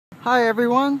Hi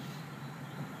everyone.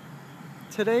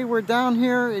 Today we're down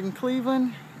here in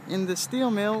Cleveland in the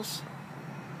steel mills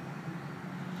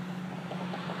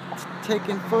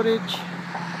taking footage,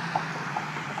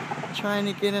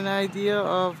 trying to get an idea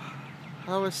of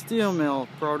how a steel mill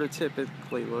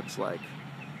prototypically looks like.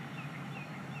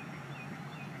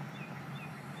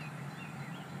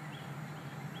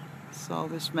 Saw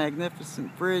this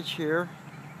magnificent bridge here,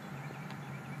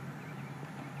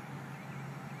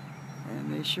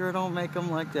 and they sure don't make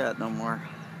them like that no more.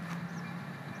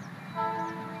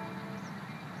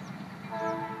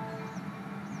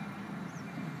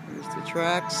 Here's the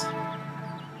tracks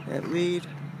that lead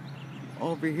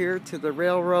over here to the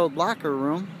railroad locker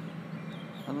room.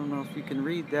 I don't know if you can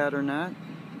read that or not.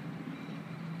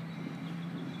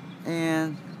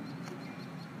 And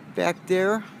back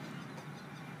there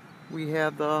we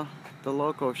have the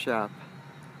loco shop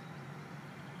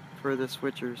for the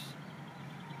switchers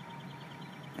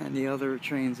and the other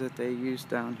trains that they use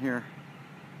down here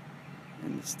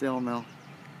in the steel mill.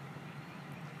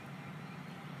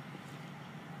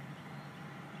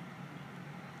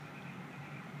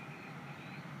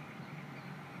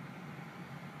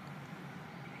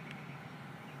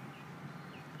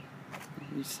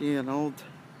 You see an old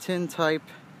tin type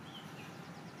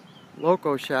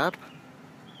loco shop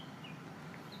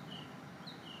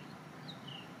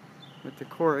with the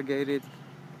corrugated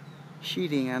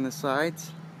sheeting on the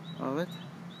sides of it.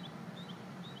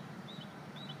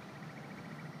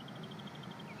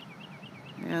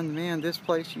 And man, this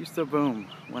place used to boom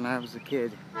when I was a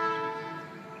kid.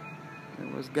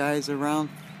 There was guys around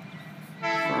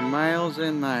for miles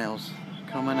and miles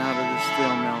coming out of the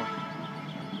steel mill.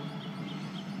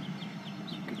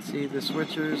 You can see the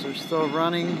switchers are still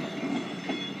running,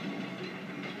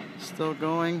 still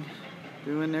going,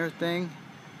 doing their thing.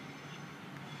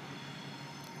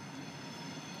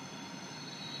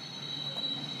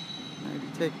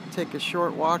 Maybe take a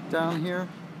short walk down here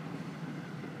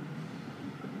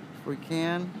if we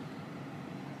can.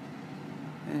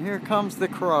 And here comes the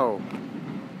crow.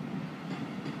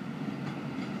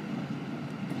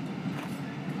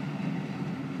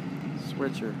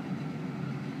 Switcher.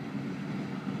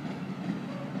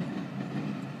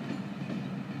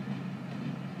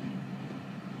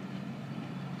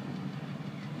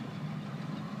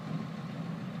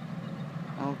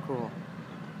 Oh, cool.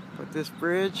 But this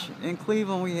bridge, in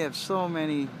Cleveland we have so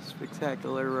many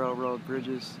spectacular railroad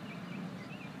bridges.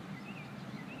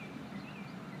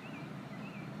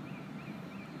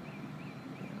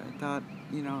 I thought,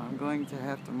 I'm going to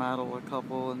have to model a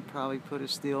couple and probably put a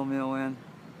steel mill in.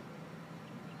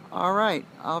 Alright,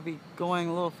 I'll be going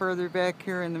a little further back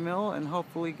here in the mill and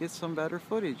hopefully get some better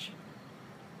footage.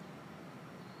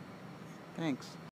 Thanks.